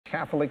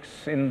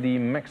Catholics in the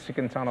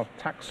Mexican town of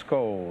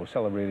Taxco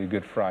celebrated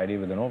Good Friday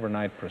with an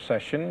overnight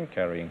procession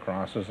carrying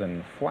crosses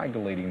and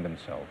flagellating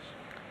themselves.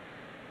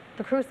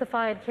 The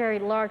crucified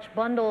carried large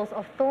bundles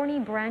of thorny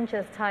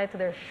branches tied to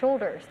their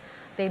shoulders.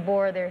 They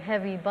bore their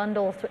heavy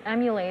bundles to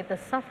emulate the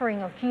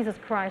suffering of Jesus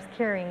Christ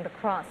carrying the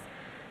cross.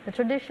 The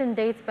tradition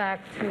dates back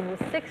to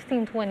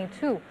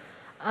 1622.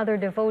 Other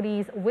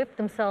devotees whipped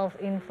themselves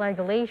in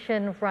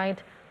flagellation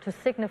rite to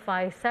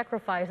signify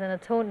sacrifice and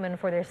atonement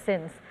for their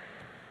sins.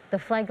 The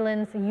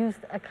flagellants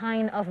used a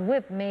kind of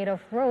whip made of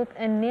rope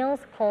and nails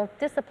called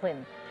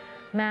discipline.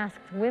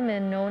 Masked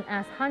women known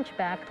as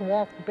hunchbacked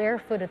walked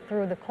barefooted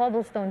through the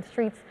cobblestone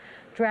streets,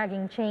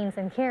 dragging chains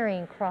and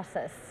carrying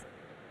crosses.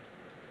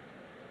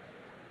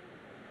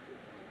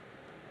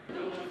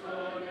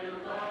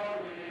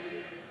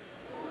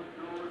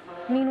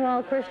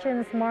 Meanwhile,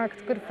 Christians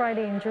marked Good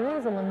Friday in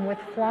Jerusalem with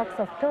flocks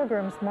of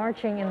pilgrims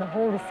marching in the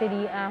Holy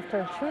City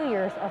after 2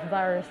 years of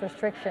virus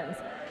restrictions.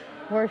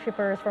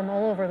 Worshippers from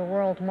all over the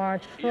world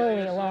marched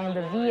slowly along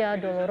the Via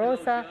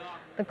Dolorosa,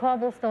 the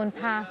cobblestone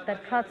path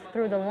that cuts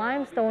through the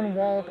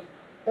limestone-walled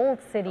Old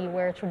City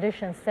where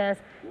tradition says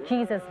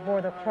Jesus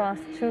bore the cross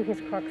to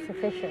his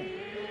crucifixion.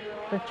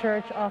 The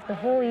Church of the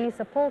Holy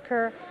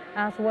Sepulchre,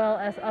 as well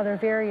as other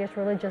various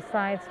religious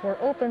sites, were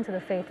open to the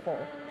faithful.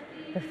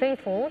 The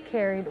faithful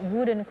carried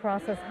wooden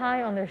crosses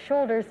high on their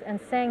shoulders and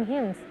sang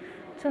hymns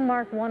to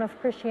mark one of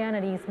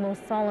Christianity's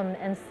most solemn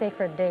and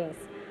sacred days.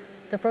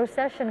 The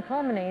procession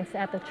culminates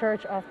at the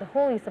Church of the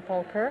Holy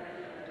Sepulchre,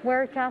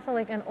 where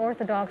Catholic and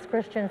Orthodox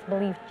Christians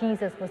believe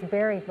Jesus was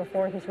buried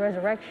before his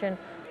resurrection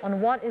on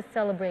what is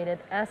celebrated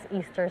as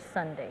Easter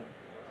Sunday.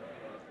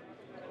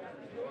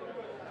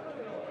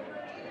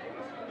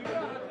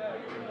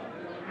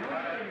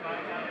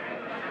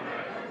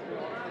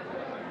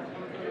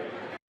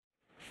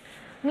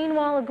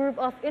 Meanwhile, a group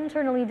of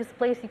internally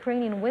displaced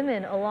Ukrainian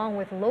women, along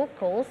with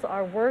locals,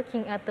 are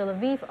working at the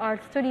Lviv art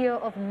studio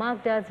of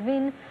Magda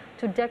Dzvin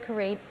to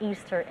decorate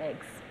Easter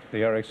eggs.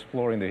 They are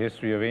exploring the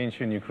history of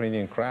ancient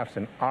Ukrainian crafts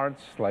and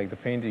arts like the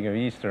painting of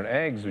Easter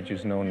eggs, which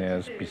is known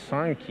as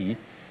pisanki,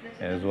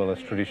 as well as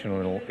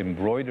traditional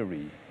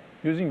embroidery.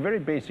 Using very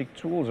basic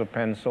tools of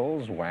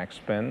pencils, wax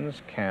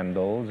pens,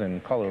 candles,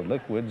 and colored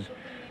liquids,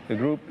 the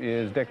group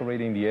is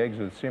decorating the eggs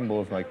with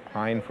symbols like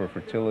pine for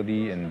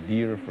fertility and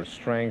deer for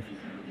strength,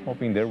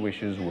 hoping their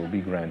wishes will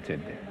be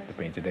granted. The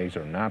painted eggs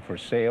are not for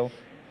sale,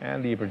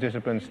 and the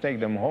participants take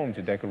them home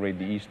to decorate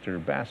the Easter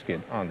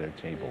basket on their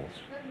tables.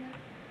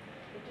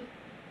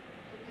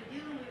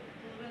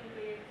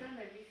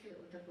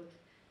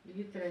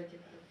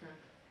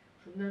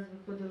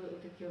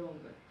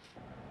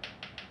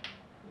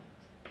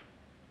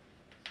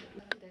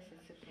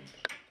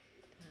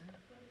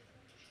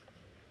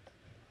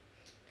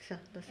 Все,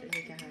 досить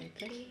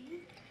витягається.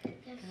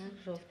 Так,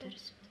 жовте.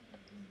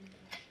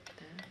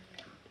 Так.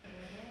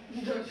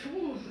 Чому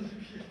воно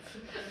б'ється?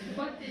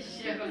 Бачите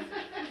ще раз.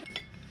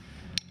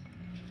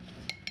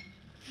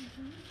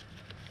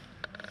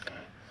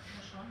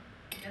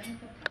 Я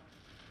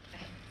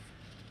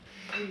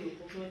не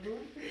покажу.